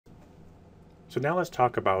So now let's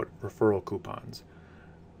talk about referral coupons.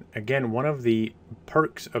 Again, one of the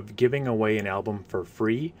perks of giving away an album for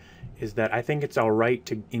free is that I think it's all right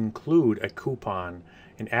to include a coupon,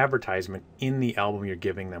 an advertisement in the album you're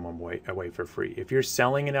giving them away for free. If you're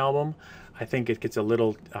selling an album, I think it gets a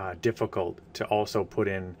little difficult to also put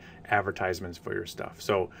in advertisements for your stuff.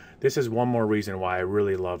 So this is one more reason why I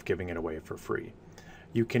really love giving it away for free.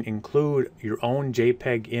 You can include your own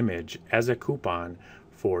JPEG image as a coupon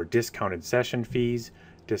for discounted session fees,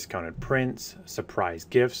 discounted prints, surprise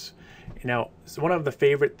gifts. Now, one of the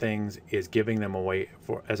favorite things is giving them away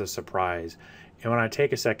as a surprise. And when I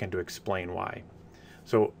take a second to explain why.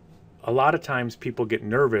 So a lot of times people get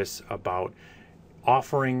nervous about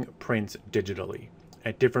offering prints digitally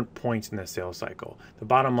at different points in the sales cycle. The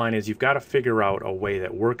bottom line is you've got to figure out a way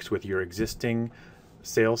that works with your existing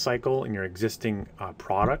sales cycle and your existing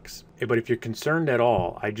products. But if you're concerned at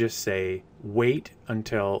all, I just say wait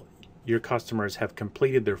until your customers have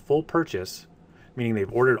completed their full purchase, meaning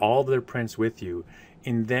they've ordered all of their prints with you,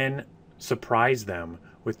 and then surprise them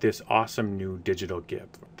with this awesome new digital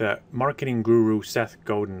gift. The marketing guru Seth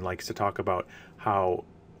Godin likes to talk about how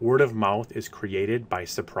word of mouth is created by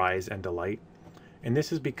surprise and delight. And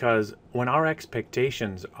this is because when our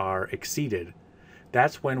expectations are exceeded,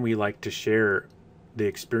 that's when we like to share the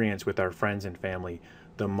experience with our friends and family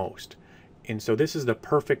the most. And so this is the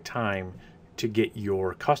perfect time to get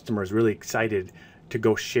your customers really excited to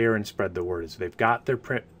go share and spread the word. So they've got their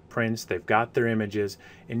prints, they've got their images,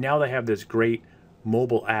 and now they have this great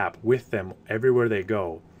mobile app with them everywhere they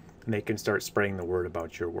go, and they can start spreading the word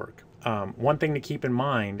about your work. One thing to keep in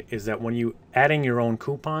mind is that when you adding your own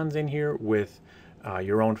coupons in here with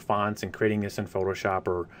your own fonts and creating this in Photoshop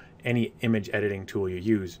or any image editing tool you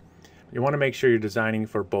use, you want to make sure you're designing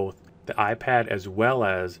for both the iPad as well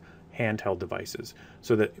as handheld devices,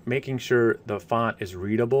 so that making sure the font is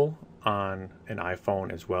readable on an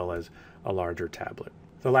iPhone as well as a larger tablet.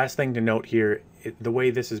 The last thing to note here, the way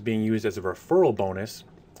this is being used as a referral bonus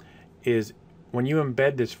is when you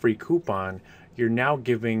embed this free coupon, you're now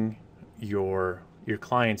giving your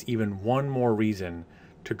clients even one more reason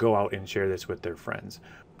to go out and share this with their friends.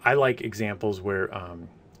 I like examples where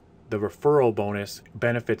the referral bonus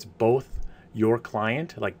benefits both your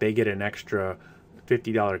client, like they get an extra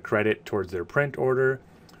 $50 credit towards their print order,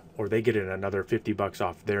 or they get another $50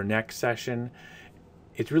 off their next session.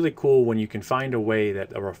 It's really cool when you can find a way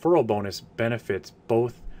that a referral bonus benefits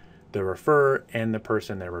both the referrer and the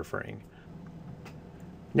person they're referring.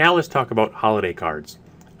 Now let's talk about holiday cards.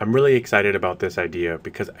 I'm really excited about this idea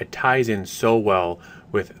because it ties in so well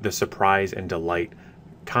with the surprise and delight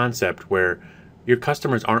concept where your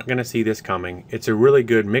customers aren't going to see this coming. It's a really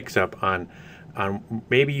good mix-up on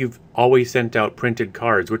maybe you've always sent out printed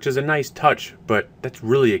cards, which is a nice touch, but that's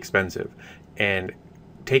really expensive. And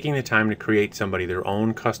taking the time to create somebody their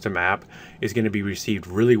own custom app is going to be received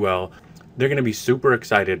really well. They're going to be super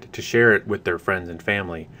excited to share it with their friends and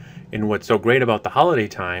family. And what's so great about the holiday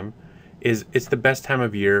time is it's the best time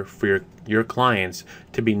of year for your clients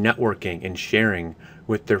to be networking and sharing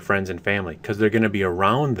with their friends and family, because they're going to be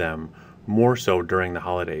around them more so during the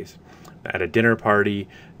holidays. At a dinner party,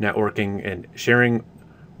 networking and sharing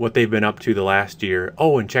what they've been up to the last year.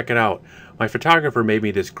 Oh, and check it out. My photographer made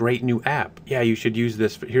me this great new app. Yeah, you should use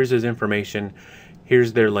this. Here's his information.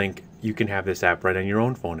 Here's their link. You can have this app right on your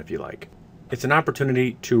own phone if you like. It's an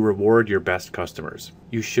opportunity to reward your best customers.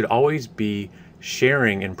 You should always be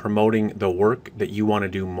sharing and promoting the work that you want to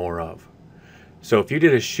do more of. So if you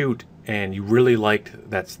did a shoot and you really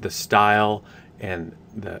liked the style and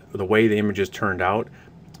the way the images turned out,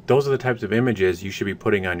 those are the types of images you should be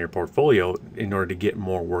putting on your portfolio in order to get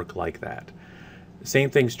more work like that. Same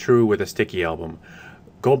thing's true with a sticky album.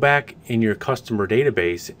 Go back in your customer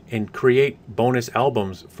database and create bonus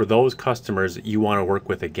albums for those customers that you want to work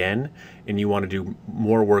with again, and you want to do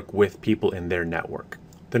more work with people in their network.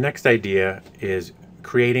 The next idea is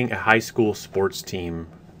creating a high school sports team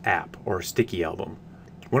app or sticky album.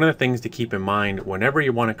 One of the things to keep in mind whenever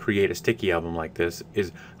you want to create a sticky album like this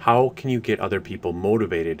is how can you get other people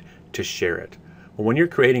motivated to share it? Well, when you're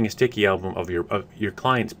creating a sticky album of your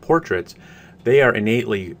clients' portraits, they are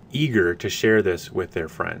innately eager to share this with their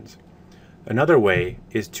friends. Another way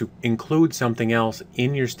is to include something else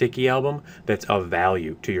in your sticky album that's of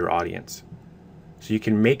value to your audience. So you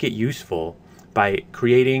can make it useful by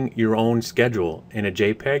creating your own schedule in a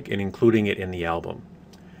JPEG and including it in the album.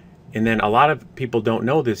 And then a lot of people don't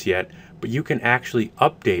know this yet, but you can actually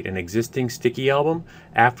update an existing sticky album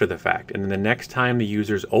after the fact. And then the next time the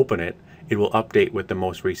users open it, it will update with the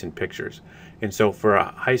most recent pictures. And so for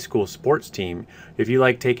a high school sports team, if you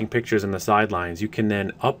like taking pictures on the sidelines, you can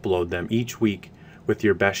then upload them each week with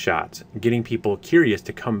your best shots, getting people curious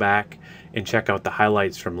to come back and check out the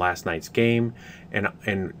highlights from last night's game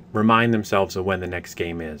and remind themselves of when the next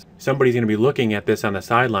game is. Somebody's going to be looking at this on the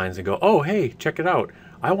sidelines and go, oh, hey, check it out.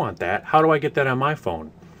 I want that. How do I get that on my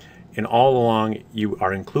phone? And all along, you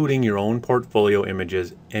are including your own portfolio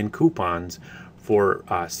images and coupons for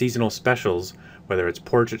seasonal specials, whether it's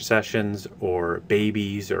portrait sessions or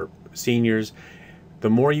babies or seniors. The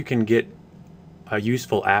more you can get a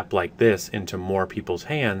useful app like this into more people's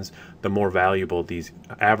hands, the more valuable these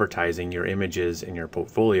advertising your images and your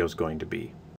portfolio is going to be.